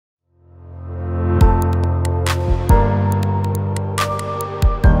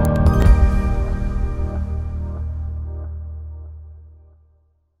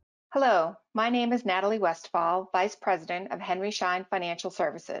Hello, my name is Natalie Westfall, Vice President of Henry Schein Financial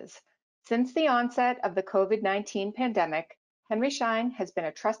Services. Since the onset of the COVID-19 pandemic, Henry Schein has been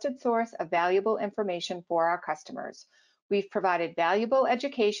a trusted source of valuable information for our customers. We've provided valuable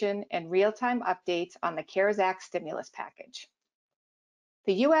education and real-time updates on the CARES Act stimulus package.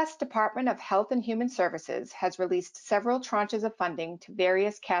 The U.S. Department of Health and Human Services has released several tranches of funding to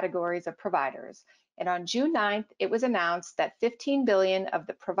various categories of providers, and on June 9th, it was announced that $15 billion of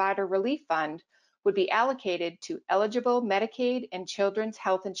the Provider Relief Fund would be allocated to eligible Medicaid and Children's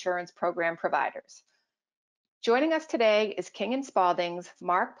Health Insurance Program providers. Joining us today is King Spalding's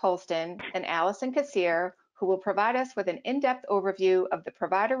Mark Polston and Allison Kassir, who will provide us with an in-depth overview of the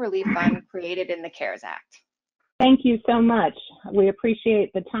Provider Relief Fund created in the CARES Act. Thank you so much. We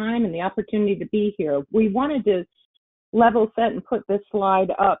appreciate the time and the opportunity to be here. We wanted to level set and put this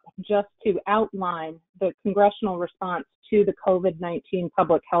slide up just to outline the congressional response to the COVID-19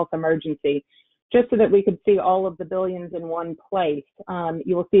 public health emergency, just so that we could see all of the billions in one place.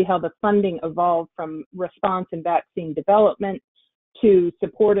 You will see how the funding evolved from response and vaccine development to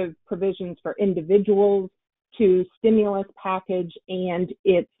supportive provisions for individuals to stimulus package and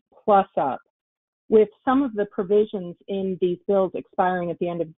its plus up. With some of the provisions in these bills expiring at the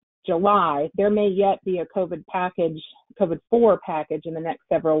end of July, there may yet be a COVID 4 package in the next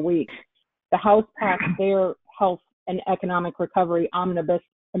several weeks. The House passed their Health and Economic Recovery Omnibus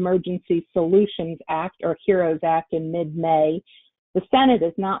Emergency Solutions Act, or HEROES Act, in mid-May. The Senate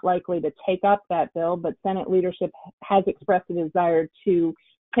is not likely to take up that bill, but Senate leadership has expressed a desire to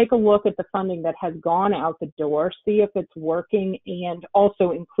take a look at the funding that has gone out the door, see if it's working, and also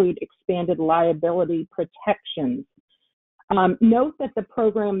include expanded liability protections. Note that the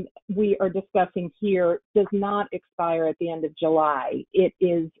program we are discussing here does not expire at the end of July. It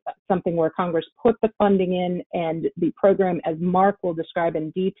is something where Congress put the funding in, and the program, as Mark will describe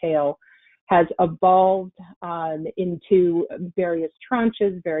in detail, has evolved into various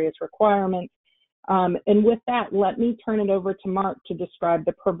tranches, various requirements. And with that, let me turn it over to Mark to describe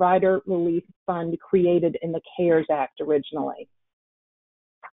the Provider Relief Fund created in the CARES Act originally.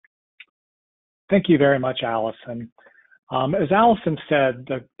 Thank you very much, Allison. As Allison said,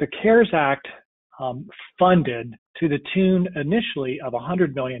 the CARES Act funded to the tune initially of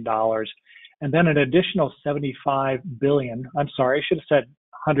 $100 million and then an additional $75 billion. I'm sorry, I should have said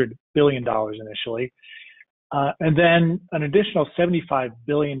 $100 billion initially. And then an additional $75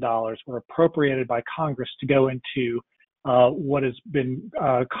 billion were appropriated by Congress to go into what has been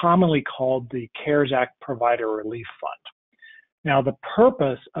commonly called the CARES Act Provider Relief Fund. Now, the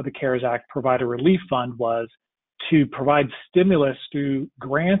purpose of the CARES Act Provider Relief Fund was to provide stimulus through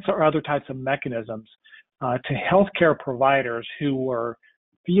grants or other types of mechanisms to healthcare providers who were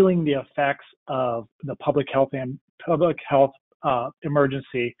feeling the effects of the public health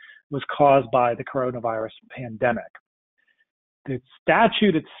emergency was caused by the coronavirus pandemic. The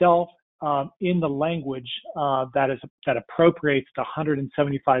statute itself, in the language that appropriates the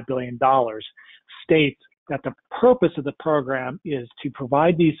 $175 billion, states that the purpose of the program is to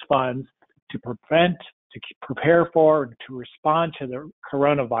provide these funds to prevent, to prepare for, and to respond to the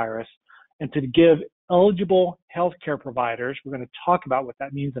coronavirus, and to give eligible healthcare providers, we're going to talk about what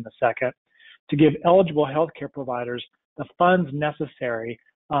that means in a second, to give eligible healthcare providers the funds necessary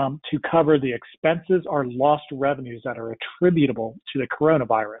to cover the expenses or lost revenues that are attributable to the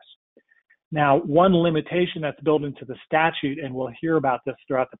coronavirus. Now, one limitation that's built into the statute, and we'll hear about this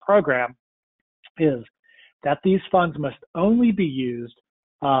throughout the program, is that these funds must only be used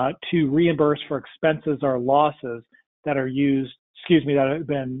to reimburse for expenses or losses that are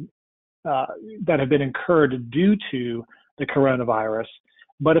that have been incurred due to the coronavirus.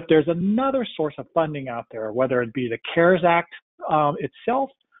 But if there's another source of funding out there, whether it be the CARES Act itself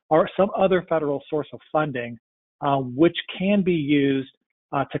or some other federal source of funding, which can be used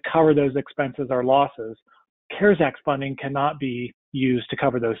to cover those expenses or losses, CARES Act funding cannot be used to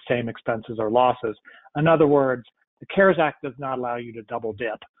cover those same expenses or losses. In other words, the CARES Act does not allow you to double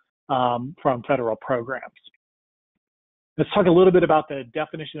dip from federal programs. Let's talk a little bit about the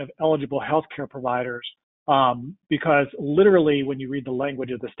definition of eligible healthcare providers, because literally when you read the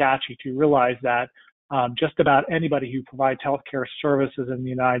language of the statute, you realize that just about anybody who provides healthcare services in the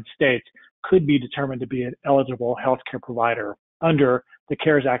United States could be determined to be an eligible healthcare provider under the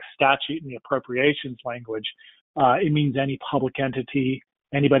CARES Act statute and the appropriations language. It means any public entity,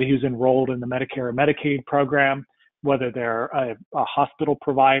 anybody who's enrolled in the Medicare or Medicaid program, whether they're a hospital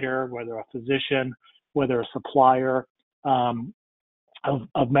provider, whether a physician, whether a supplier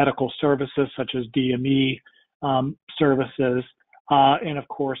of medical services such as DME services, and of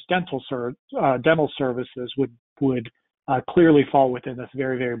course dental services would clearly fall within this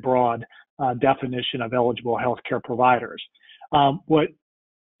very, very broad definition of eligible healthcare providers. What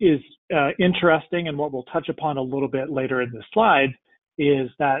is interesting, and what we'll touch upon a little bit later in the slide, is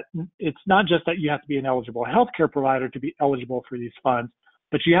that it's not just that you have to be an eligible healthcare provider to be eligible for these funds,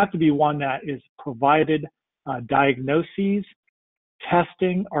 but you have to be one that is provided diagnoses,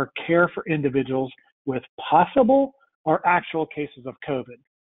 testing, or care for individuals with possible or actual cases of COVID.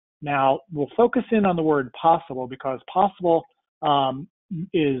 Now, we'll focus in on the word possible because possible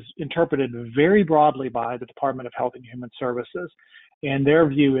is interpreted very broadly by the Department of Health and Human Services. And their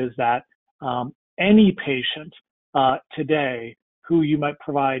view is that any patient today who you might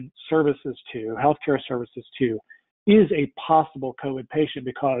provide services to, healthcare services to, is a possible COVID patient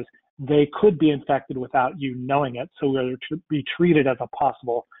because they could be infected without you knowing it. So they're to be treated as a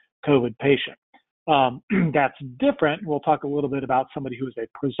possible COVID patient. That's different. We'll talk a little bit about somebody who is a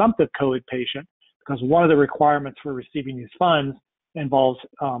presumptive COVID patient, because one of the requirements for receiving these funds involves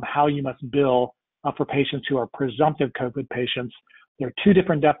how you must bill for patients who are presumptive COVID patients. There are two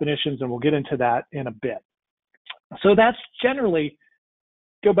different definitions, and we'll get into that in a bit. So that's generally,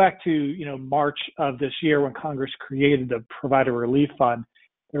 go back to March of this year when Congress created the Provider Relief Fund.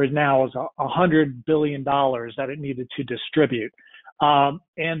 There is now $100 billion that it needed to distribute.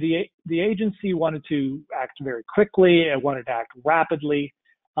 And the agency wanted to act very quickly. It wanted to act rapidly.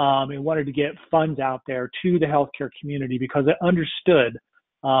 It wanted to get funds out there to the healthcare community because it understood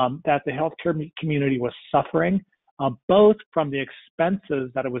that the healthcare community was suffering, both from the expenses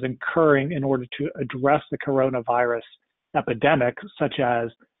that it was incurring in order to address the coronavirus epidemic, such as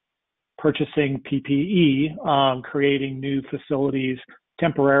purchasing PPE, creating new facilities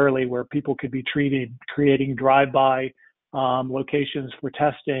temporarily where people could be treated, creating drive-by locations for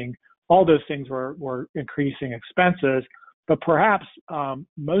testing. All those things were increasing expenses, but perhaps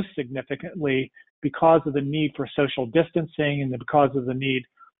most significantly, because of the need for social distancing and because of the need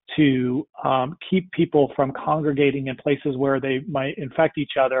to keep people from congregating in places where they might infect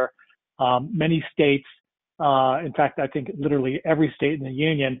each other, many states, in fact, I think literally every state in the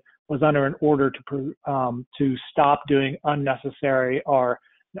union was under an order to stop doing unnecessary or,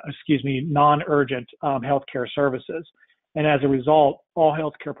 non-urgent healthcare services. And as a result, all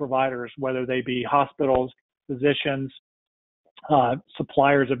healthcare providers, whether they be hospitals, physicians,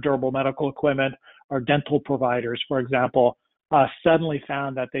 suppliers of durable medical equipment, or dental providers, for example, suddenly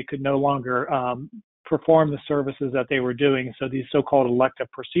found that they could no longer perform the services that they were doing. So these so-called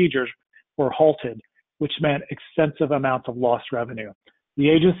elective procedures were halted, which meant extensive amounts of lost revenue. The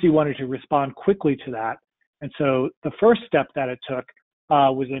agency wanted to respond quickly to that. And so the first step that it took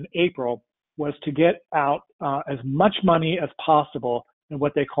was in April, was to get out as much money as possible in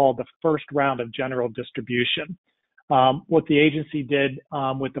what they called the first round of general distribution. What the agency did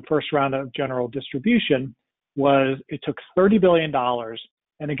with the first round of general distribution was it took $30 billion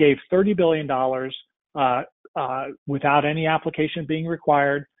and it gave $30 billion without any application being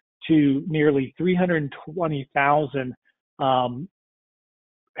required to nearly 320,000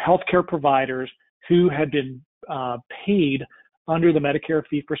 healthcare providers who had been paid under the Medicare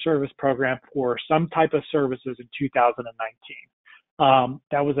fee-for-service program for some type of services in 2019.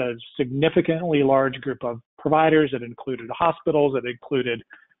 That was a significantly large group of providers. It included hospitals, it included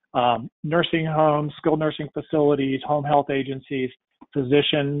nursing homes, skilled nursing facilities, home health agencies,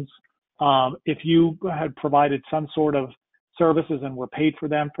 physicians. If you had provided some sort of services and were paid for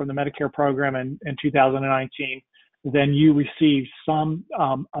them from the Medicare program in 2019, then you received some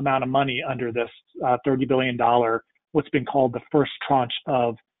amount of money under this $30 billion, what's been called the first tranche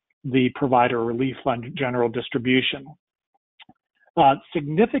of the Provider Relief Fund general distribution.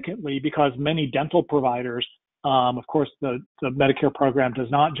 Significantly, because many dental providers, of course, the Medicare program does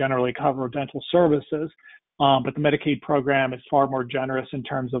not generally cover dental services, but the Medicaid program is far more generous in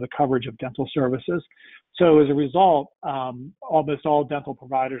terms of the coverage of dental services. So as a result, almost all dental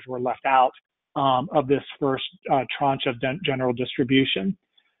providers were left out of this first tranche of general distribution.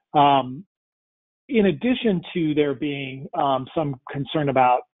 In addition to there being some concern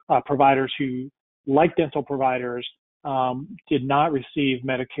about providers who, like dental providers, did not receive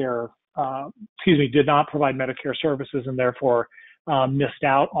Medicare, did not provide Medicare services and therefore missed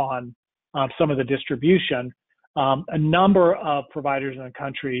out on some of the distribution, a number of providers in the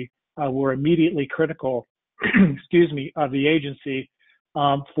country were immediately critical, of the agency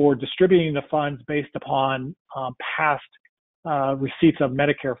for distributing the funds based upon past receipts of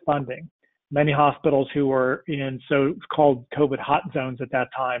Medicare funding. Many hospitals who were in so-called COVID hot zones at that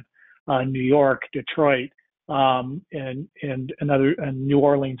time, New York, Detroit, and New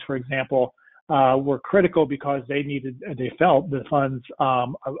Orleans, for example, were critical because they felt the funds,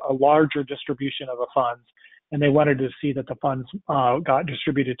 a larger distribution of the funds and they wanted to see that the funds got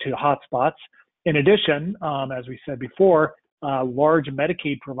distributed to hotspots. In addition, as we said before, large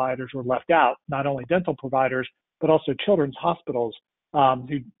Medicaid providers were left out, not only dental providers, but also children's hospitals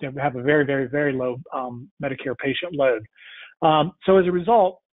who have a very, very, very low Medicare patient load. So as a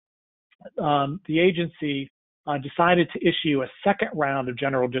result, the agency decided to issue a second round of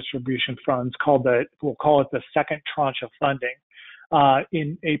general distribution funds we'll call it the second tranche of funding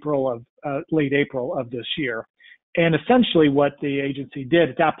in late April of this year. And essentially what the agency did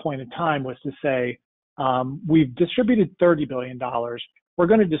at that point in time was to say, we've distributed $30 billion. We're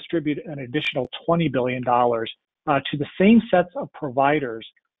going to distribute an additional $20 billion to the same sets of providers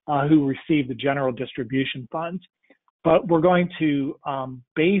who receive the general distribution funds. But we're going to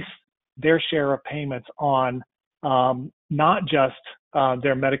base their share of payments on not just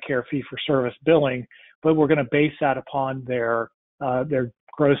their Medicare fee-for-service billing, but we're going to base that upon their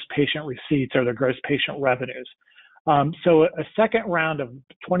gross patient receipts or their gross patient revenues. So a second round of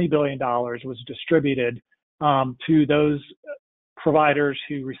 $20 billion was distributed to those providers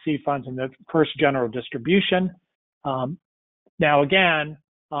who received funds in the first general distribution. Now, again,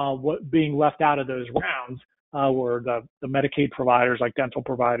 what being left out of those rounds were the Medicaid providers like dental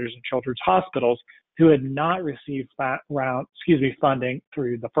providers and children's hospitals who had not received funding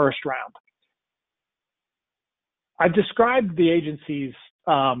through the first round. I've described the agency's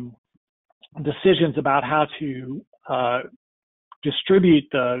decisions about how to distribute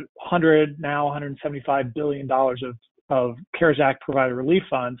the $175 billion of CARES Act provider relief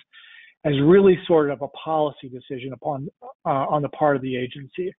funds as really sort of a policy decision on the part of the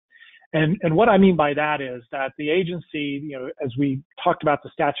agency. And what I mean by that is that the agency, as we talked about the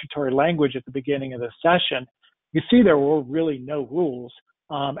statutory language at the beginning of this session, you see there were really no rules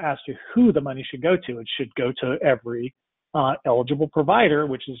as to who the money should go to. It should go to every eligible provider,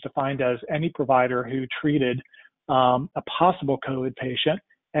 which is defined as any provider who treated a possible COVID patient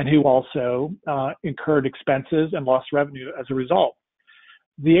and who also incurred expenses and lost revenue as a result.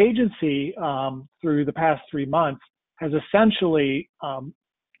 The agency, through the past 3 months, has essentially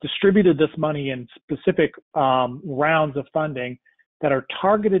distributed this money in specific rounds of funding that are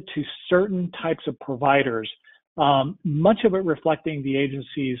targeted to certain types of providers, much of it reflecting the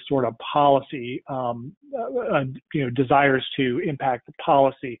agency's sort of policy, desires to impact the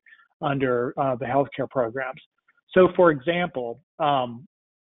policy under the healthcare programs. So, for example,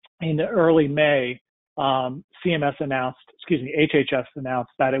 in early May, HHS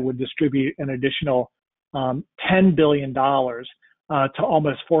announced that it would distribute an additional $10 billion to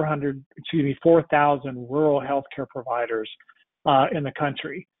almost 4,000 rural healthcare providers in the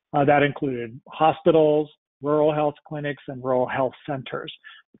country. That included hospitals, rural health clinics, and rural health centers.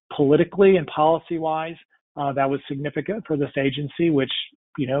 Politically and policy-wise, that was significant for this agency,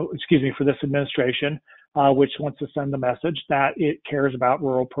 for this administration, which wants to send the message that it cares about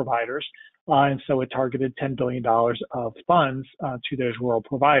rural providers. And so it targeted $10 billion of funds to those rural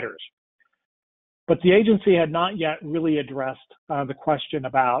providers. But the agency had not yet really addressed the question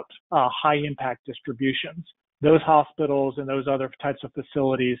about high impact distributions, those hospitals and those other types of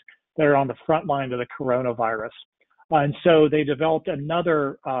facilities that are on the front line of the coronavirus. And so they developed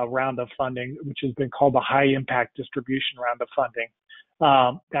another round of funding, which has been called the high impact distribution round of funding,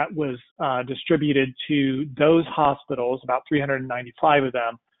 that was distributed to those hospitals, about 395 of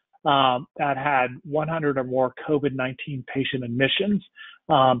them, that had 100 or more COVID-19 patient admissions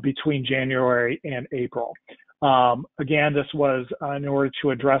between January and April. Again, this was in order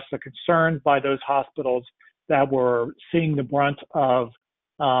to address the concerns by those hospitals that were seeing the brunt of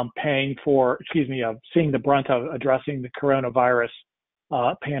seeing the brunt of addressing the coronavirus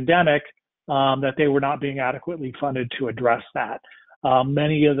pandemic, that they were not being adequately funded to address that.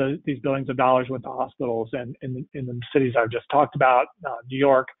 Many of these billions of dollars went to hospitals and in the cities I've just talked about, New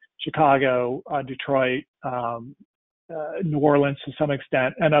York, Chicago, Detroit, New Orleans to some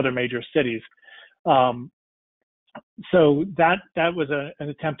extent, and other major cities. So that was an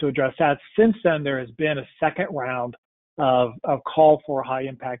attempt to address that. Since then, there has been a second round of call for high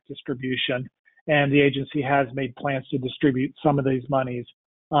impact distribution, and the agency has made plans to distribute some of these monies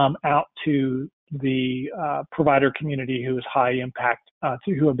out to the provider community who is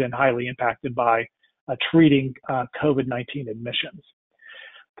who have been highly impacted by treating COVID-19 admissions.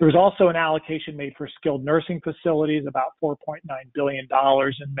 There was also an allocation made for skilled nursing facilities, about $4.9 billion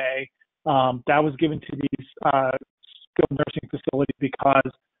in May. That was given to these skilled nursing facilities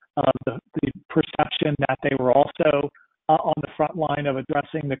because of the perception that they were also on the front line of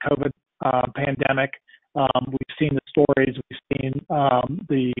addressing the COVID pandemic. We've seen the stories, we've seen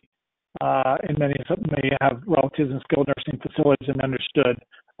and many may have relatives in skilled nursing facilities and understood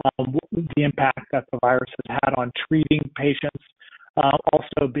the impact that the virus has had on treating patients,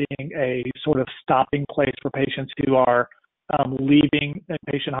 also being a sort of stopping place for patients who are leaving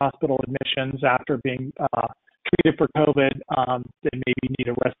inpatient hospital admissions after being treated for COVID. They maybe need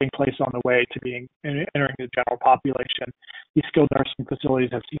a resting place on the way to entering the general population. These skilled nursing facilities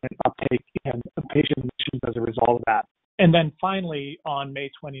have seen an uptake in patient admissions as a result of that. And then finally, on May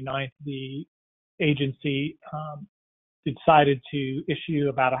 29th, the agency decided to issue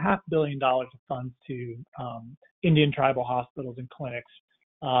about $500 million of funds to Indian tribal hospitals and clinics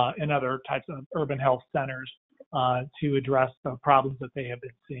and other types of urban health centers to address the problems that they have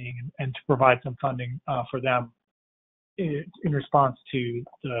been seeing and to provide some funding for them in response to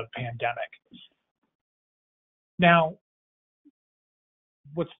the pandemic. Now,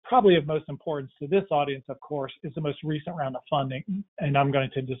 what's probably of most importance to this audience, of course, is the most recent round of funding, and I'm going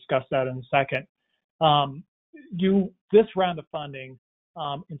to discuss that in a second. This round of funding,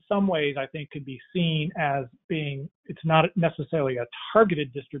 in some ways, I think could be seen as being, it's not necessarily a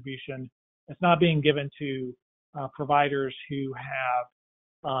targeted distribution. It's not being given to providers who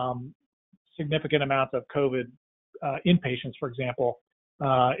have significant amounts of COVID inpatients, for example.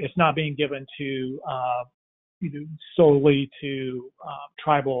 It's not being given to solely to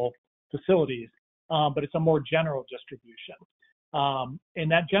tribal facilities, but it's a more general distribution.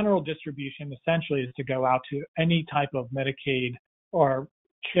 And that general distribution essentially is to go out to any type of Medicaid or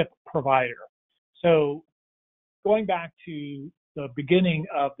CHIP provider. So going back to the beginning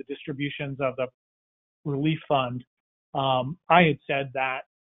of the distributions of the relief fund, I had said that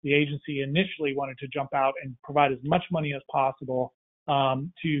the agency initially wanted to jump out and provide as much money as possible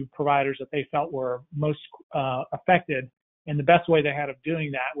to providers that they felt were most affected. And the best way they had of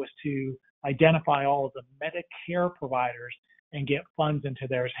doing that was to identify all of the Medicare providers and get funds into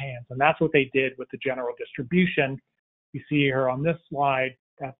their hands. And that's what they did with the general distribution. You see here on this slide,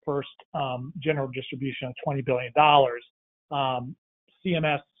 that first general distribution of $20 billion.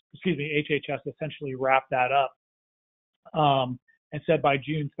 HHS essentially wrapped that up and said by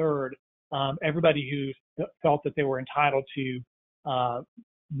June 3rd, everybody who felt that they were entitled to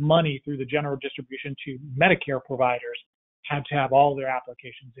money through the general distribution to Medicare providers had to have all their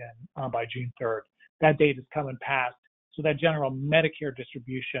applications in by June 3rd. That date is coming past. So that general Medicare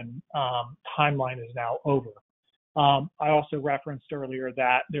distribution timeline is now over. I also referenced earlier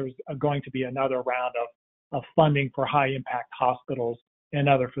that there's going to be another round of funding for high impact hospitals and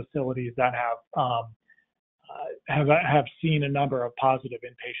other facilities that have seen a number of positive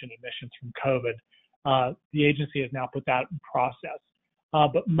inpatient admissions from COVID. The agency has now put that in process.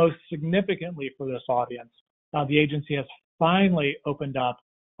 But most significantly for this audience, the agency has finally opened up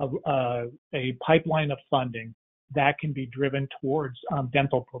a pipeline of funding that can be driven towards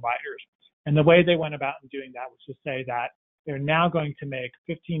dental providers. And the way they went about in doing that was to say that they're now going to make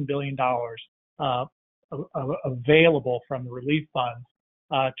 $15 billion available from the relief funds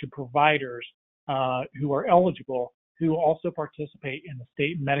to providers who are eligible, who also participate in the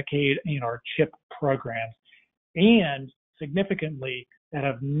state Medicaid and our CHIP programs, and significantly that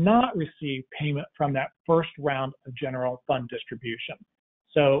have not received payment from that first round of general fund distribution.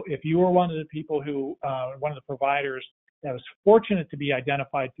 So if you were one of the people who, one of the providers that was fortunate to be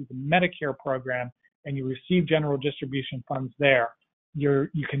identified through the Medicare program and you receive general distribution funds there, you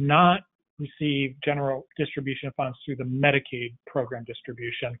cannot receive general distribution funds through the Medicaid program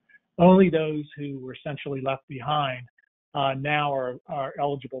distribution. Only those who were essentially left behind now are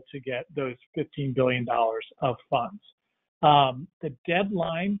eligible to get those $15 billion of funds. The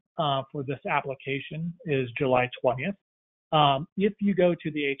deadline for this application is July 20th. If you go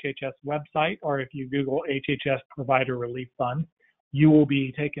to the HHS website or if you Google HHS Provider Relief Fund, you will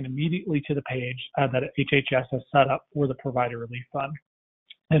be taken immediately to the page that HHS has set up for the Provider Relief Fund.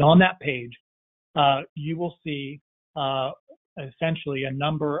 And on that page, you will see essentially a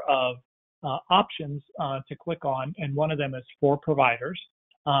number of options to click on, and one of them is for providers.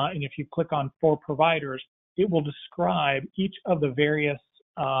 And if you click on for providers, it will describe each of the various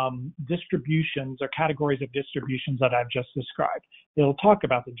distributions or categories of distributions that I've just described. It'll talk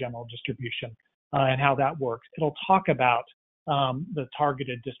about the general distribution and how that works. It'll talk about the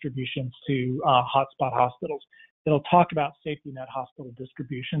targeted distributions to hotspot hospitals. It'll talk about safety net hospital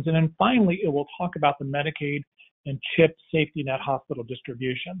distributions. And then finally, it will talk about the Medicaid and CHIP safety net hospital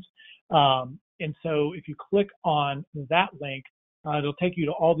distributions. And so if you click on that link, it'll take you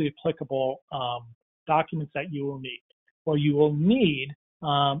to all the applicable documents that you will need. What you will need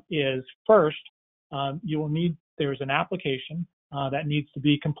is first, there's an application that needs to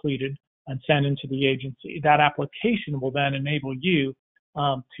be completed and sent into the agency. That application will then enable you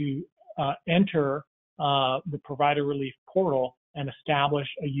to enter the Provider Relief Portal and establish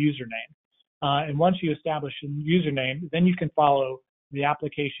a username. And once you establish a username, then you can follow the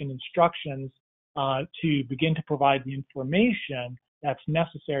application instructions to begin to provide the information that's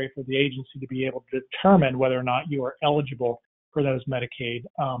necessary for the agency to be able to determine whether or not you are eligible for those Medicaid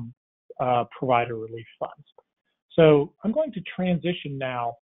provider relief funds. So I'm going to transition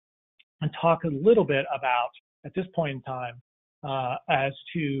now and talk a little bit about, at this point in time, as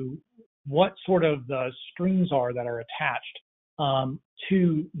to what sort of the strings are that are attached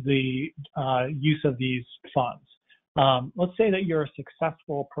to the use of these funds. Let's say that you're a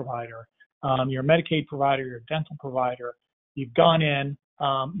successful provider. You're a Medicaid provider, you're a dental provider. You've gone in,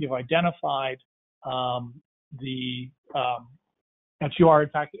 you've identified that you are in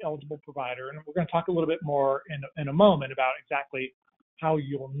fact the eligible provider, and we're going to talk a little bit more in a moment about exactly how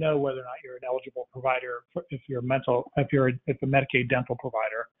you'll know whether or not you're an eligible provider if you're a Medicaid dental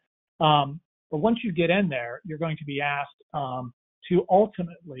provider. But once you get in there, you're going to be asked to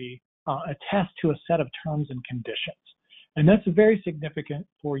ultimately attest to a set of terms and conditions. And that's very significant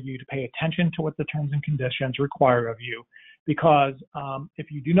for you to pay attention to what the terms and conditions require of you, because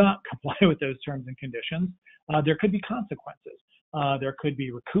if you do not comply with those terms and conditions, there could be consequences. There could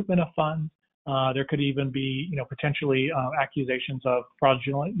be recoupment of funds. There could even be, potentially accusations of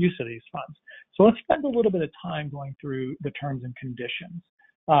fraudulent use of these funds. So let's spend a little bit of time going through the terms and conditions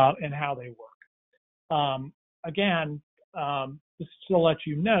and how they work. Again, just to let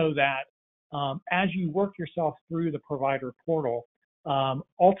you know that as you work yourself through the provider portal,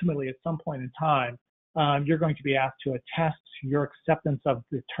 ultimately at some point in time, you're going to be asked to attest to your acceptance of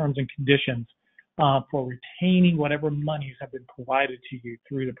the terms and conditions for retaining whatever monies have been provided to you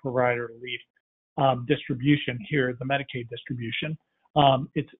through the provider relief distribution here, the Medicaid distribution.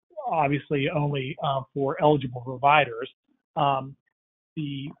 It's obviously only for eligible providers. What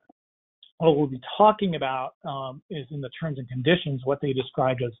we'll be talking about is in the terms and conditions, what they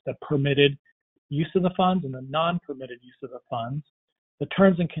described as the permitted use of the funds and the non-permitted use of the funds. The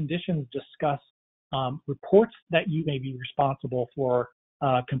terms and conditions discuss reports that you may be responsible for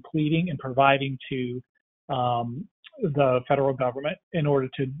completing and providing to the federal government in order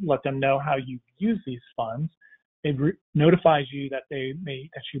to let them know how you use these funds. It notifies you that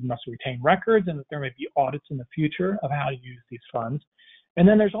that you must retain records and that there may be audits in the future of how to use these funds. And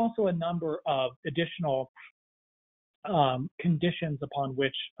then there's also a number of additional conditions upon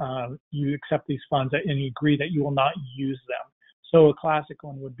which you accept these funds and you agree that you will not use them. So a classic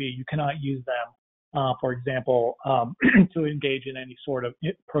one would be you cannot use them, for example, to engage in any sort of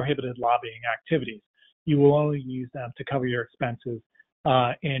prohibited lobbying activities. You will only use them to cover your expenses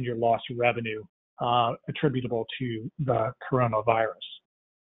and your lost revenue attributable to the coronavirus.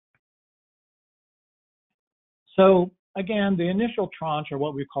 So again, the initial tranche, or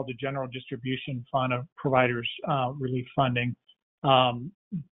what we call the general distribution fund of providers relief funding,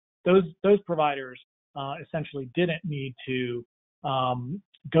 those providers essentially didn't need to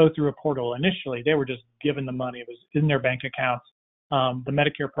go through a portal initially. They were just given the money. It was in their bank accounts. The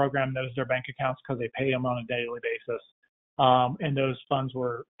Medicare program knows their bank accounts because they pay them on a daily basis. And those funds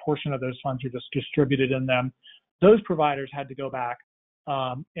portion of those funds are just distributed in them. Those providers had to go back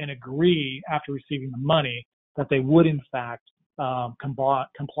and agree after receiving the money that they would in fact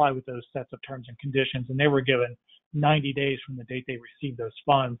comply with those sets of terms and conditions. And they were given 90 days from the date they received those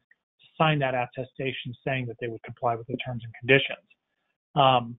funds to sign that attestation saying that they would comply with the terms and conditions.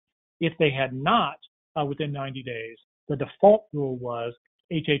 If they had not within 90 days, the default rule was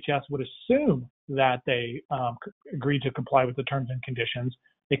HHS would assume that they agreed to comply with the terms and conditions.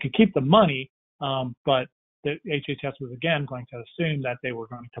 They could keep the money, but the HHS was again going to assume that they were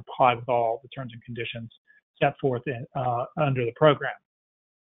going to comply with all the terms and conditions set forth under the program.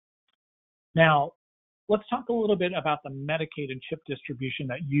 Now, let's talk a little bit about the Medicaid and CHIP distribution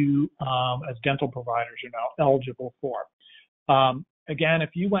that you as dental providers are now eligible for. Again,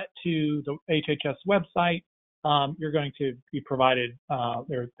 if you went to the HHS website, you're going to be provided,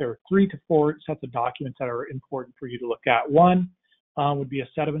 there are 3 to 4 sets of documents that are important for you to look at. One would be a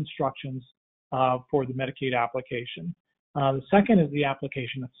set of instructions for the Medicaid application. The second is the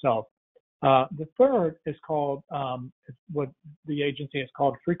application itself. The third is called, what the agency has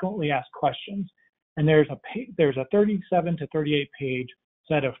called frequently asked questions. And there's a 37 to 38 page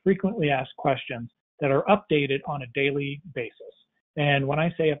set of frequently asked questions that are updated on a daily basis. And when I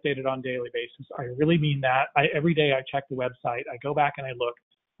say updated on a daily basis, I really mean that. Every day I check the website, I go back and I look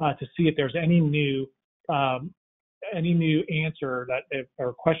to see if there's any new answer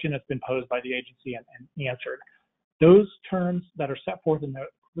or question that's been posed by the agency and answered. Those terms that are set forth in the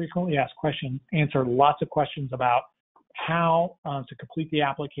frequently asked questions answer lots of questions about how to complete the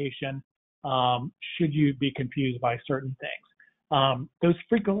application. Should you be confused by certain things? Those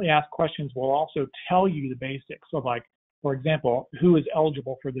frequently asked questions will also tell you the basics of, like, for example, who is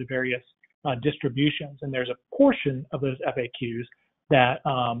eligible for the various distributions. And there's a portion of those FAQs that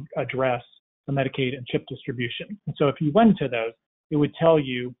address the Medicaid and CHIP distribution. And so if you went to those, it would tell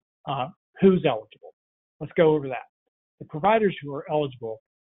you who's eligible. Let's go over that. The providers who are eligible,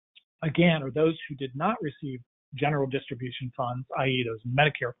 again, are those who did not receive general distribution funds, i.e. those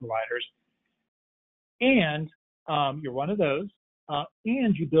Medicare providers, and you're one of those,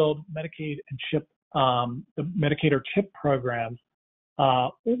 and you build Medicaid and CHIP, the Medicaid or CHIP programs,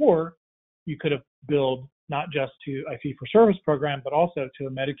 or you could have billed not just to a fee-for-service program, but also to a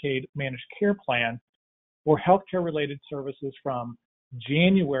Medicaid managed care plan or healthcare related services from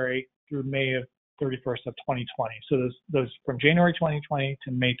January through May of 31st of 2020. So those from January 2020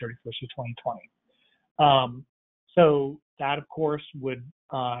 to May 31st of 2020. So that, of course, would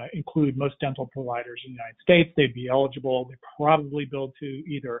include most dental providers in the United States. They'd be eligible. They probably billed to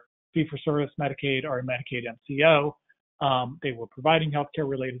either fee-for-service Medicaid or a Medicaid MCO. They were providing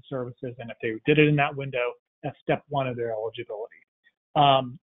healthcare-related services, and if they did it in that window, that's step one of their eligibility.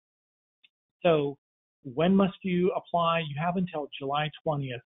 So when must you apply? You have until July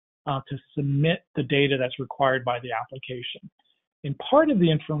 20th to submit the data that's required by the application. And part of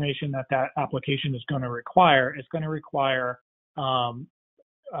the information that that application is going to require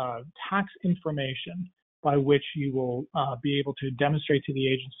tax information by which you will be able to demonstrate to the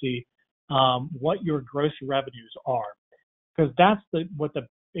agency what your gross revenues are, because that's what the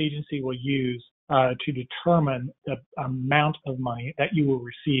agency will use to determine the amount of money that you will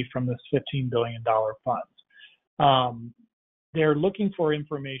receive from this $15 billion fund. They're looking for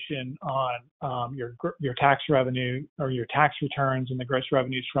information on your tax revenue or your tax returns and the gross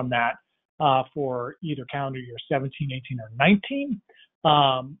revenues from that for either calendar year 17, 18, or 19.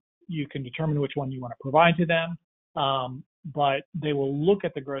 You can determine which one you want to provide to them, but they will look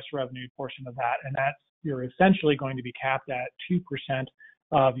at the gross revenue portion of that, and you're essentially going to be capped at 2%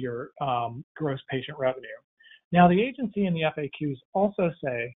 of your gross patient revenue. Now, the agency and the FAQs also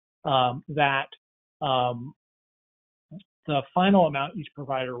say that the final amount each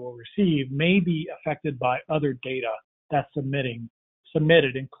provider will receive may be affected by other data that's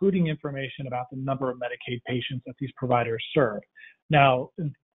submitted, including information about the number of Medicaid patients that these providers serve. Now,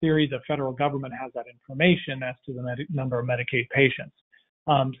 in theory, the federal government has that information as to the number of Medicaid patients.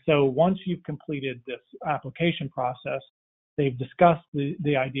 So once you've completed this application process, they've discussed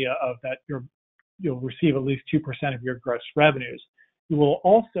the idea of that you'll receive at least 2% of your gross revenues. You will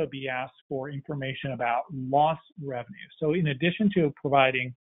also be asked for information about lost revenue. So in addition to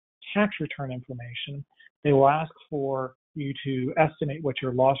providing tax return information, they will ask for you to estimate what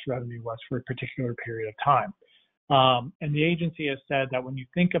your lost revenue was for a particular period of time. And the agency has said that when you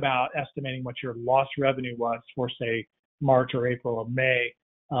think about estimating what your lost revenue was for, say, March or April or May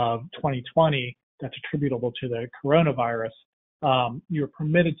of 2020, that's attributable to the coronavirus, you're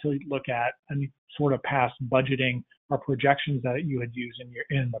permitted to look at any sort of past budgeting or projections that you had used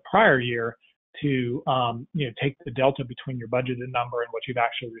in the prior year to take the delta between your budgeted number and what you've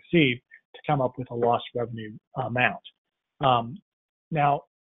actually received to come up with a lost revenue amount. Now,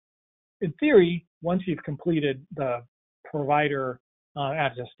 in theory, once you've completed the provider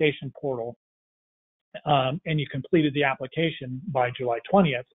attestation portal and you completed the application by July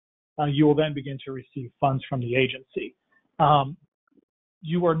 20th, you will then begin to receive funds from the agency.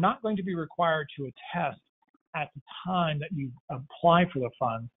 You are not going to be required to attest at the time that you apply for the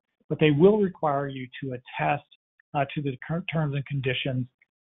funds, but they will require you to attest to the current terms and conditions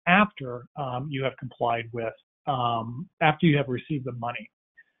after you have complied with, after you have received the money.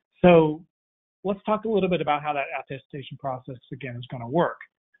 So let's talk a little bit about how that attestation process, again, is going to work.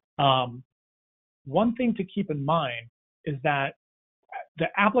 One thing to keep in mind is that the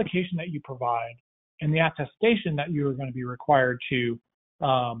application that you provide and the attestation that you are going to be required to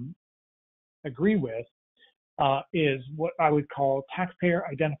agree with is what I would call taxpayer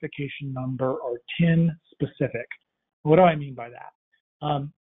identification number, or TIN specific. What do I mean by that?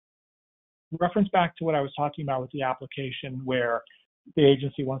 Reference back to what I was talking about with the application, where the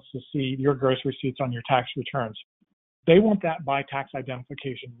agency wants to see your gross receipts on your tax returns. They want that by tax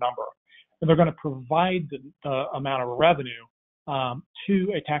identification number, and they're going to provide the amount of revenue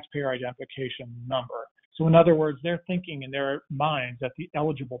to a taxpayer identification number. So in other words, they're thinking in their minds that the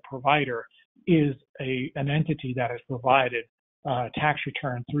eligible provider is an entity that has provided a tax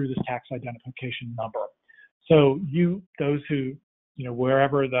return through this tax identification number. So those who,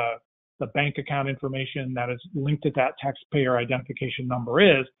 wherever the bank account information that is linked to that taxpayer identification number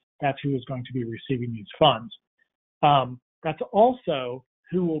is, that's who is going to be receiving these funds. That's also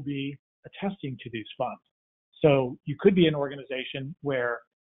who will be attesting to these funds. So you could be an organization where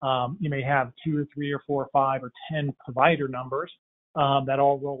you may have 2 or 3 or 4 or 5 or 10 provider numbers that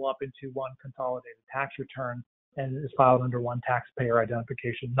all roll up into one consolidated tax return and is filed under one taxpayer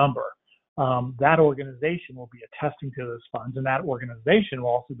identification number. That organization will be attesting to those funds, and that organization will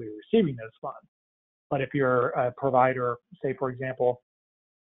also be receiving those funds. But if you're a provider, say for example,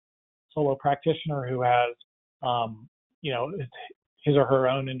 solo practitioner who has, his or her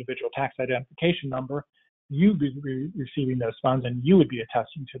own individual tax identification number, you'd be receiving those funds and you would be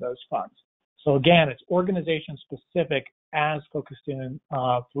attesting to those funds. So again, it's organization specific as focused in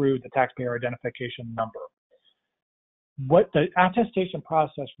through the taxpayer identification number. What the attestation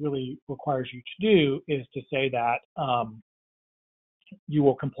process really requires you to do is to say that you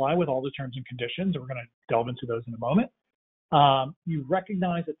will comply with all the terms and conditions, and we're going to delve into those in a moment. You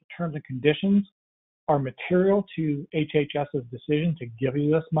recognize that the terms and conditions are material to HHS's decision to give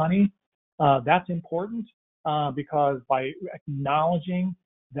you this money. That's important because by acknowledging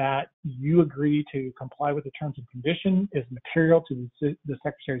that you agree to comply with the terms and conditions is material to the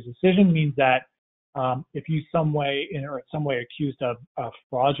Secretary's decision means that if you some way accused of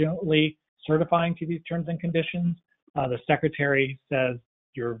fraudulently certifying to these terms and conditions, the Secretary says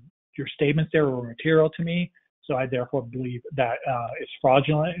your statements there were material to me, so I therefore believe that it's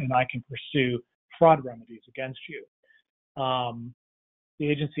fraudulent and I can pursue fraud remedies against you. The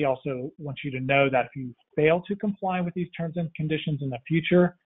agency also wants you to know that if you fail to comply with these terms and conditions in the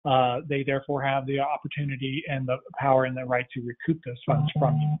future, they therefore have the opportunity and the power and the right to recoup those funds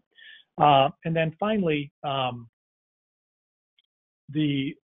from you. And then finally,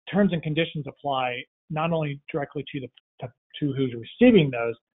 the terms and conditions apply not only directly to who's receiving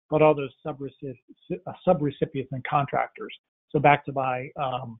those, but all those subrecipients and contractors. So back to my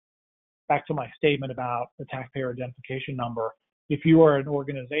statement about the taxpayer identification number. If you are an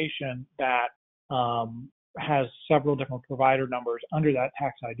organization that has several different provider numbers under that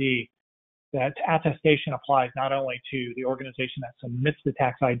tax ID, that attestation applies not only to the organization that submits the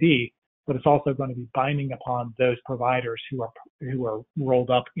tax ID, but it's also going to be binding upon those providers who are rolled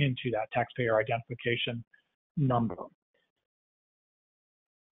up into that taxpayer identification number.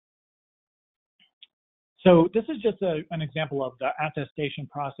 So this is just an example of the attestation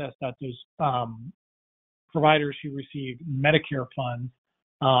process that those providers who receive Medicare funds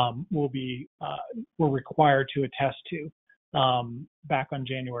were required to attest to back on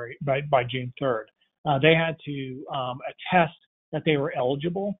by June 3rd. They had to attest that they were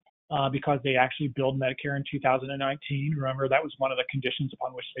eligible because they actually billed Medicare in 2019. Remember, that was one of the conditions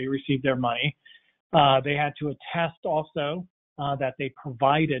upon which they received their money. They had to attest also that they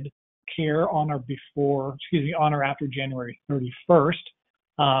provided care on or after January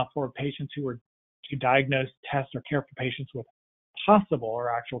 31st for patients who were to diagnose, test, or care for patients with possible or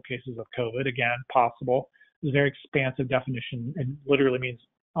actual cases of COVID. Again, possible is a very expansive definition and literally means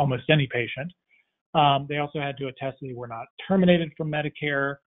almost any patient. They also had to attest that they were not terminated from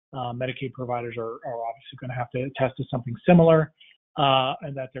Medicare. Medicaid providers are obviously going to have to attest to something similar,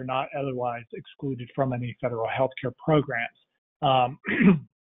 and that they're not otherwise excluded from any federal health care programs,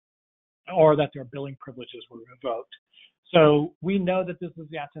 or that their billing privileges were revoked. So we know that this is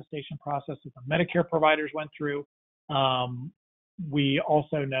the attestation process that the Medicare providers went through. We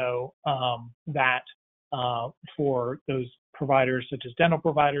also know that for those providers, such as dental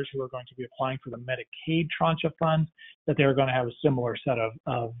providers who are going to be applying for the Medicaid tranche of funds, that they're going to have a similar set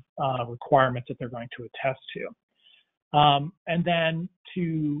of requirements that they're going to attest to. And then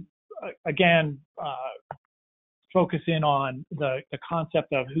to, again, focus in on the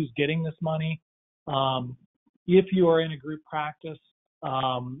concept of who's getting this money. If you are in a group practice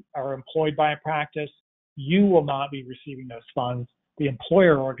or employed by a practice, you will not be receiving those funds. The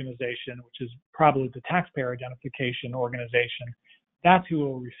employer organization, which is probably the taxpayer identification organization, that's who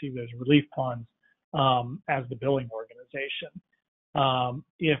will receive those relief funds as the billing organization.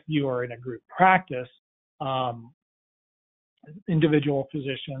 If you are in a group practice, individual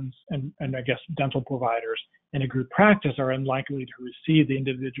physicians and I guess dental providers in a group practice are unlikely to receive the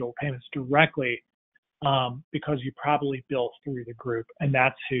individual payments directly because you probably bill through the group, and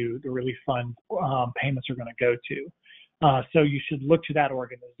that's who the relief fund payments are going to go to. So you should look to that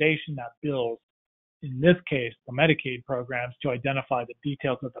organization that bills, in this case, the Medicaid programs, to identify the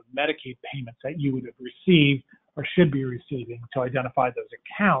details of the Medicaid payments that you would have received or should be receiving, to identify those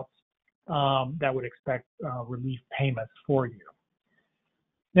accounts that would expect relief payments for you.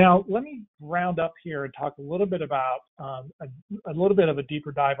 Now, let me round up here and talk a little bit about a little bit of a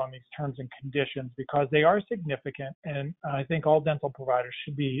deeper dive on these terms and conditions, because they are significant, and I think all dental providers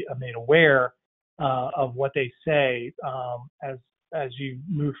should be made aware of what they say as as you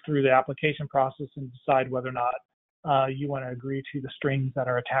move through the application process and decide whether or not you want to agree to the strings that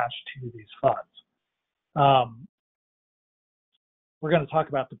are attached to these funds. We're going to talk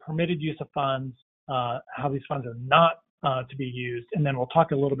about the permitted use of funds, how these funds are not to be used, and then we'll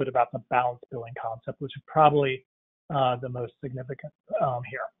talk a little bit about the balance billing concept, which is probably the most significant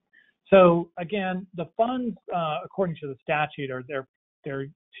here. So again, the funds, according to the statute, are there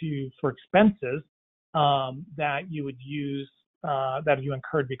for expenses that you would use, that you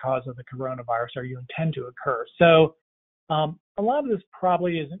incurred because of the coronavirus or you intend to incur. So a lot of this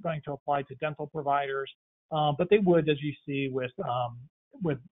probably isn't going to apply to dental providers, but they would, as you see, with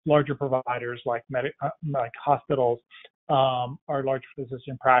larger providers like hospitals or large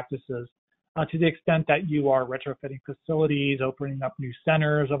physician practices, to the extent that you are retrofitting facilities, opening up new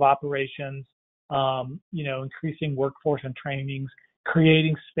centers of operations, increasing workforce and trainings,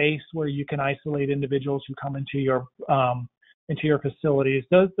 creating space where you can isolate individuals who come into your facilities.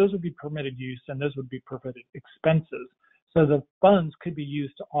 Those would be permitted use, and those would be permitted expenses. So the funds could be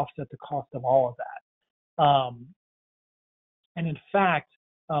used to offset the cost of all of that. And in fact,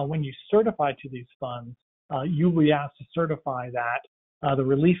 when you certify to these funds, you will be asked to certify that the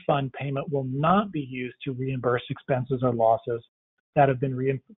relief fund payment will not be used to reimburse expenses or losses that have been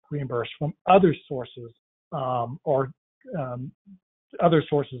reimbursed from other sources or other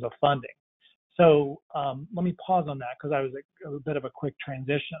sources of funding. So let me pause on that because I was a bit of a quick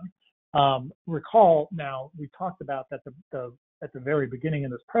transition. Recall now, we talked about that at the very beginning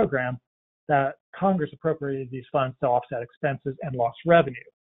of this program that Congress appropriated these funds to offset expenses and lost revenue.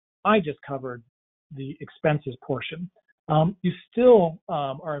 I just covered the expenses portion. You still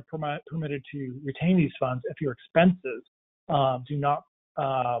are permitted to retain these funds if your expenses do not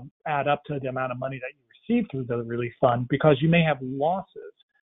add up to the amount of money that you receive through the relief fund, because you may have losses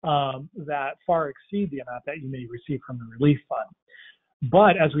that far exceed the amount that you may receive from the relief fund.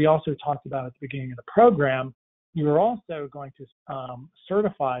 But as we also talked about at the beginning of the program, you're also going to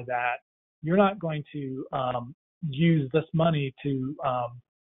certify that you're not going to use this money to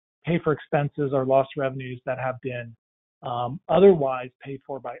pay for expenses or lost revenues that have been otherwise paid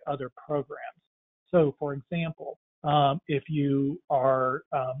for by other programs. So, for example, if you are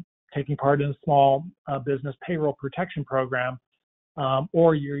taking part in a small business payroll protection program,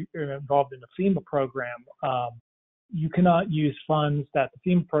 or you're involved in a FEMA program, you cannot use funds that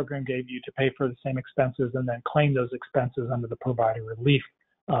the FEMA program gave you to pay for the same expenses and then claim those expenses under the provider relief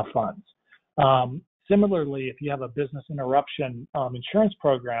funds. Similarly, if you have a business interruption insurance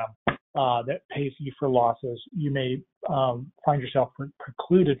program that pays you for losses, you may find yourself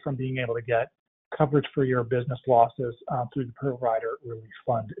precluded from being able to get coverage for your business losses through the provider relief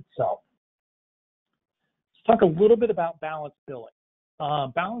fund itself. Let's talk a little bit about balance billing.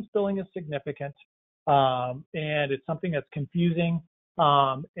 Balance billing is significant, and it's something that's confusing,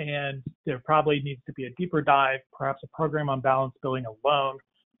 and there probably needs to be a deeper dive, perhaps a program on balance billing alone.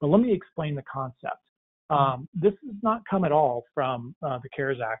 But let me explain the concept. This has not come at all from the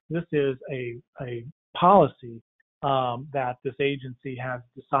CARES Act. This is a policy that this agency has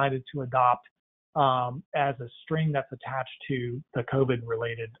decided to adopt as a string that's attached to the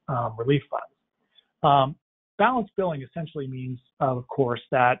COVID-related relief funds. Balance billing essentially means, of course,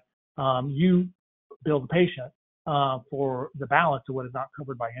 that you bill the patient for the balance of what is not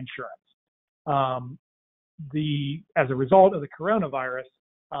covered by insurance. As a result of the coronavirus,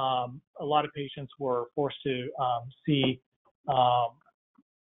 a lot of patients were forced to see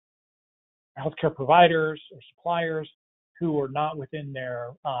healthcare providers or suppliers who were not within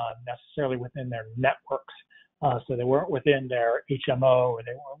their necessarily within their networks. So they weren't within their HMO or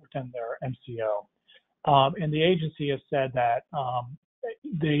they weren't within their MCO. And the agency has said that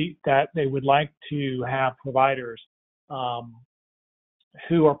they would like to have providers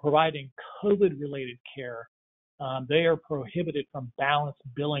who are providing COVID-related care. They are prohibited from balance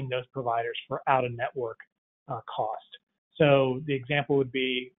billing those providers for out-of-network cost. So the example would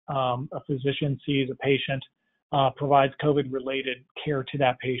be a physician sees a patient, provides COVID-related care to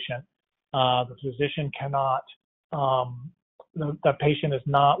that patient. The physician cannot, the patient is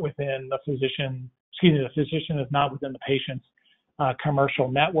not within the physician is not within the patient's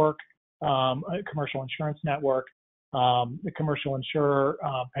commercial network, commercial insurance network. The commercial insurer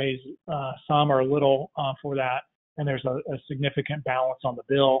pays some or a little for that, and there's a significant balance on the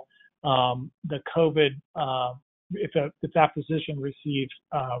bill. The COVID, if that physician receives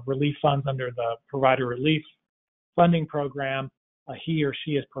relief funds under the provider relief funding program, he or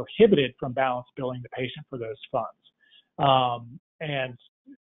she is prohibited from balance billing the patient for those funds. And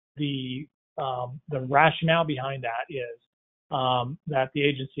the rationale behind that is that the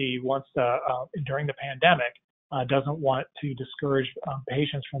agency wants to, during the pandemic, doesn't want to discourage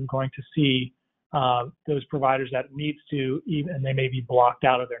patients from going to see those providers that it needs to, even, and they may be blocked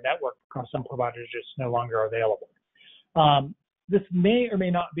out of their network because some providers just no longer are available. This may or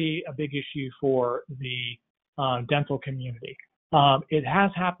may not be a big issue for the dental community. It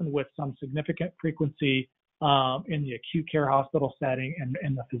has happened with some significant frequency in the acute care hospital setting and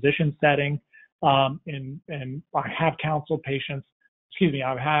in the physician setting. And I have counseled patients,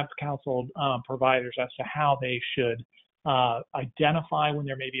 I have counseled providers as to how they should identify when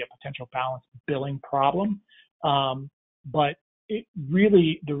there may be a potential balance billing problem. But it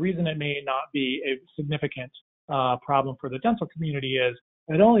really, the reason it may not be a significant problem for the dental community is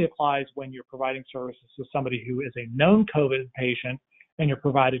it only applies when you're providing services to somebody who is a known COVID patient and you're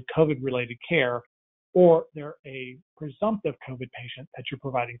provided COVID-related care, or they're a presumptive COVID patient that you're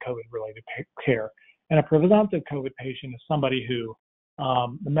providing COVID-related care. And a presumptive COVID patient is somebody who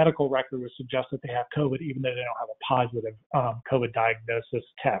the medical record would suggest that they have COVID, even though they don't have a positive COVID diagnosis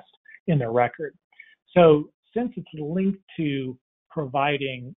test in their record. So since it's linked to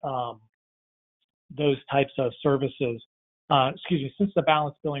providing those types of services, since the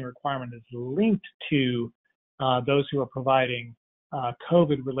balance billing requirement is linked to those who are providing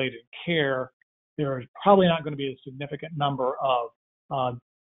COVID-related care, there is probably not going to be a significant number of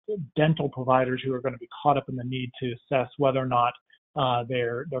dental providers who are going to be caught up in the need to assess whether or not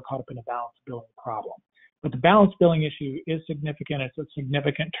they're caught up in a balance billing problem. But the balance billing issue is significant. It's a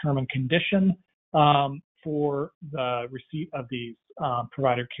significant term and condition for the receipt of these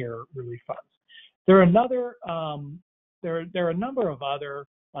provider care relief funds. There are a number of other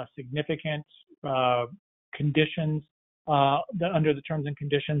significant conditions that under the terms and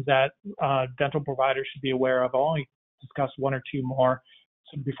conditions that dental providers should be aware of. I'll only discuss one or two more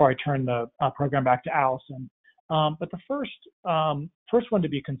before I turn the program back to Allison. But the first one to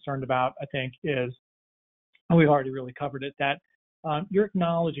be concerned about, I think, is, and we've already really covered it, that you're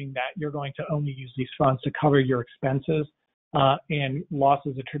acknowledging that you're going to only use these funds to cover your expenses and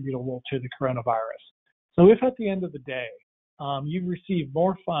losses attributable to the coronavirus. So if at the end of the day, you receive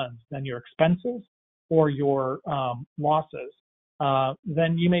more funds than your expenses or your losses,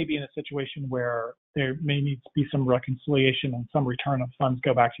 then you may be in a situation where there may need to be some reconciliation and some return of funds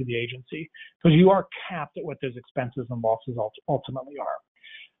go back to the agency, because you are capped at what those expenses and losses ultimately are.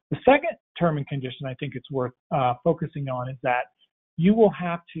 The second term and condition I think it's worth focusing on is that you will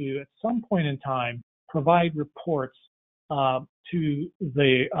have to, at some point in time, provide reports to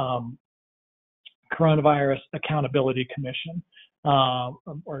the Coronavirus Accountability Commission,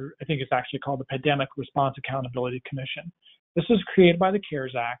 or I think it's actually called the Pandemic Response Accountability Commission. This was created by the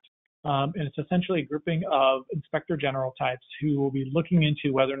CARES Act, and it's essentially a grouping of inspector general types who will be looking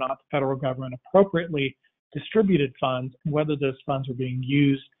into whether or not the federal government appropriately distributed funds and whether those funds were being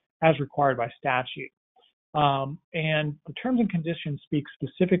used as required by statute. And the terms and conditions speak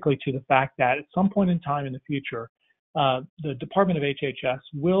specifically to the fact that at some point in time in the future, the Department of HHS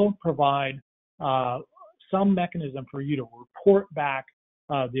will provide some mechanism for you to report back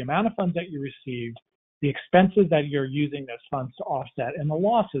the amount of funds that you received, the expenses that you're using those funds to offset, and the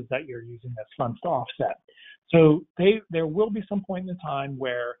losses that you're using those funds to offset. So there will be some point in time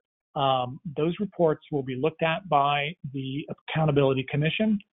where those reports will be looked at by the Accountability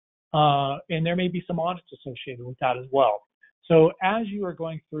Commission, and there may be some audits associated with that as well. So as you are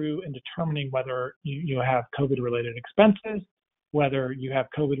going through and determining whether you have COVID-related expenses, whether you have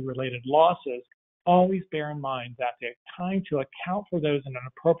COVID-related losses, always bear in mind that the time to account for those in an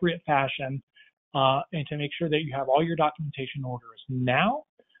appropriate fashion and to make sure that you have all your documentation orders now,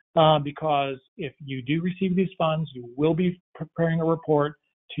 because if you do receive these funds, you will be preparing a report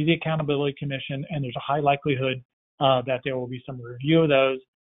to the Accountability Commission, and there's a high likelihood that there will be some review of those.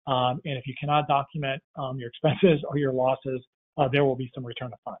 And if you cannot document your expenses or your losses, there will be some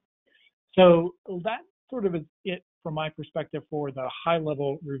return of funds. So that sort of is it from my perspective for the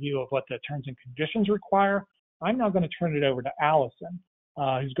high-level review of what the terms and conditions require. I'm now going to turn it over to Allison,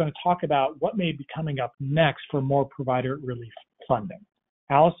 who's going to talk about what may be coming up next for more provider relief funding.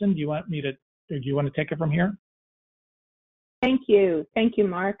 Allison, do you want to take it from here? Thank you,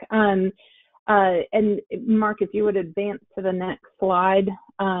 Mark. And Mark, if you would advance to the next slide,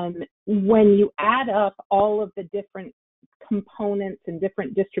 when you add up all of the different components and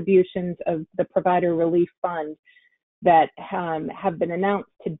different distributions of the provider relief fund that have been announced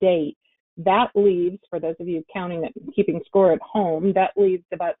to date, that leaves, for those of you counting it, keeping score at home, that leaves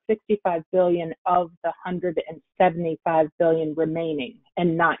about $65 billion of the $175 billion remaining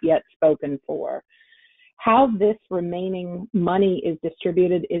and not yet spoken for. How this remaining money is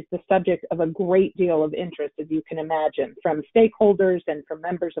distributed is the subject of a great deal of interest, as you can imagine, from stakeholders and from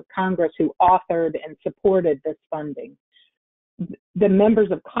members of Congress who authored and supported this funding. The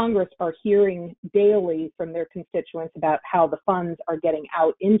members of Congress are hearing daily from their constituents about how the funds are getting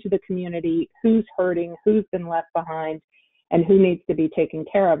out into the community, who's hurting, who's been left behind, and who needs to be taken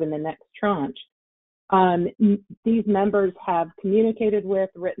care of in the next tranche. These members have communicated with,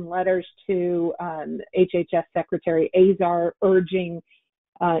 written letters to HHS Secretary Azar urging,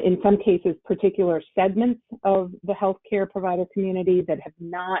 in some cases, particular segments of the healthcare provider community that have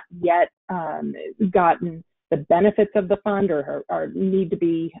not yet gotten the benefits of the fund or need to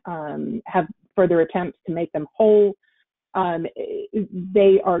be have further attempts to make them whole.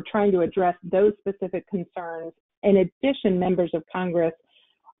 They are trying to address those specific concerns. In addition, members of Congress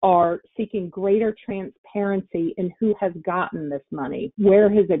are seeking greater transparency in who has gotten this money, where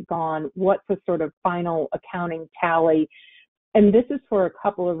has it gone, what's the sort of final accounting tally. And this is for a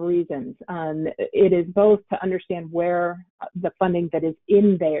couple of reasons. It is both to understand where the funding that is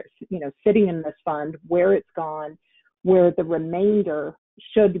in there, sitting in this fund, where it's gone, where the remainder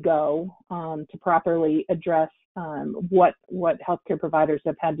should go to properly address what healthcare providers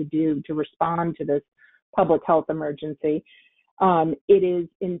have had to do to respond to this public health emergency. It is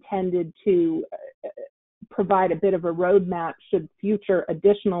intended to provide a bit of a roadmap should future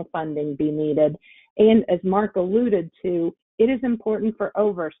additional funding be needed. And as Mark alluded to, it is important for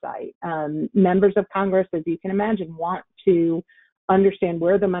oversight. Members of Congress, as you can imagine, want to understand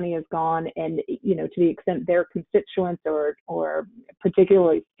where the money has gone, and to the extent their constituents or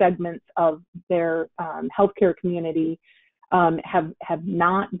particularly segments of their healthcare community have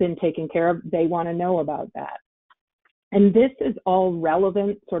not been taken care of, they want to know about that. And this is all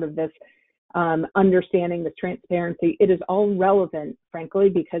relevant, sort of this understanding, this transparency. It is all relevant, frankly,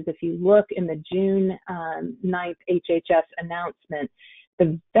 because if you look in the June 9th HHS announcement,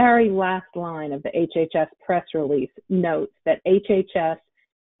 the very last line of the HHS press release notes that HHS,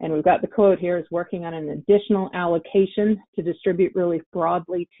 and we've got the quote here, is working on an additional allocation to distribute relief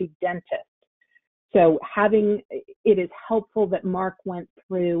broadly to dentists. So it is helpful that Mark went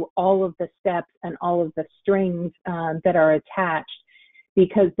through all of the steps and all of the strings that are attached,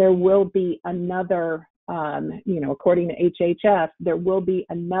 because there will be another, according to HHS, there will be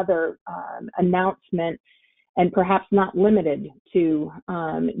another announcement, and perhaps not limited to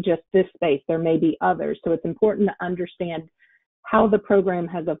just this space. There may be others. So it's important to understand how the program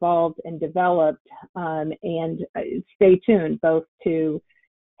has evolved and developed, and stay tuned both to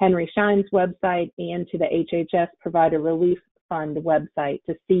Henry Schein's website and to the HHS Provider Relief Fund website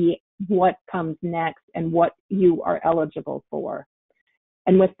to see what comes next and what you are eligible for.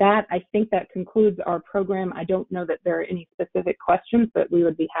 And with that, I think that concludes our program. I don't know that there are any specific questions, but we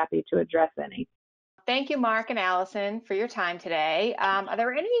would be happy to address any. Thank you, Mark and Allison, for your time today. Are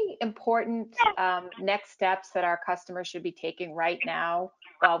there any important next steps that our customers should be taking right now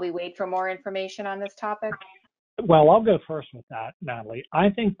while we wait for more information on this topic? Well, I'll go first with that, Natalie. I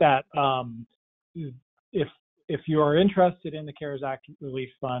think that if you are interested in the CARES Act Relief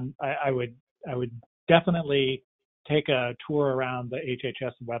Fund, I would definitely take a tour around the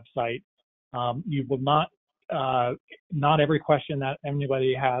HHS website. You will not every question that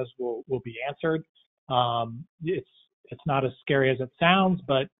anybody has will be answered. It's not as scary as it sounds,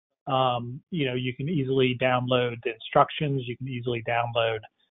 but you can easily download the instructions. You can easily download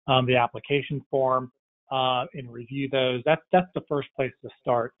the application form and review those. That's the first place to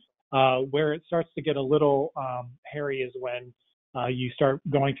start. Where it starts to get a little hairy is when you start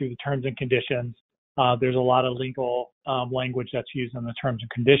going through the terms and conditions. There's a lot of legal language that's used in the terms and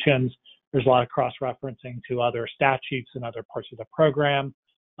conditions. There's a lot of cross-referencing to other statutes and other parts of the program.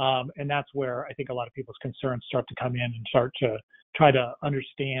 And that's where I think a lot of people's concerns start to come in and start to try to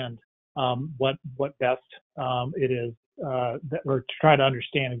understand what best it is, or to try to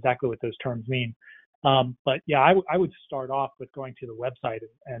understand exactly what those terms mean. But yeah, I would start off with going to the website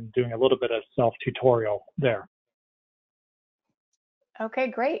and doing a little bit of self-tutorial there. Okay,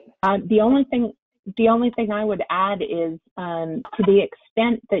 great. The only thing I would add is to the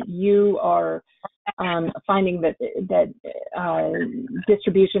extent that you are finding that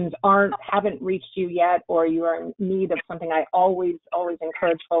distributions haven't reached you yet, or you are in need of something, I always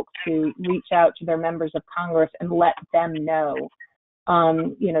encourage folks to reach out to their members of Congress and let them know.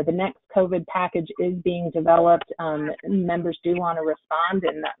 The next COVID package is being developed. Members do want to respond,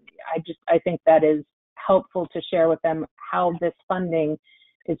 and I think that is helpful to share with them how this funding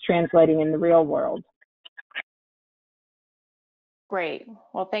is translating in the real world. Great.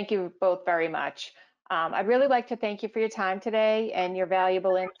 Well, thank you both very much. I'd really like to thank you for your time today and your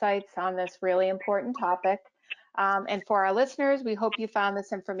valuable insights on this really important topic. And for our listeners, we hope you found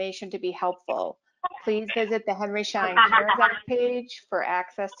this information to be helpful. Please visit the Henry Schein CARES Act page for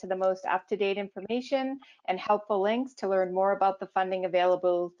access to the most up-to-date information and helpful links to learn more about the funding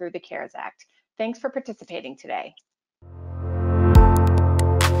available through the CARES Act. Thanks for participating today.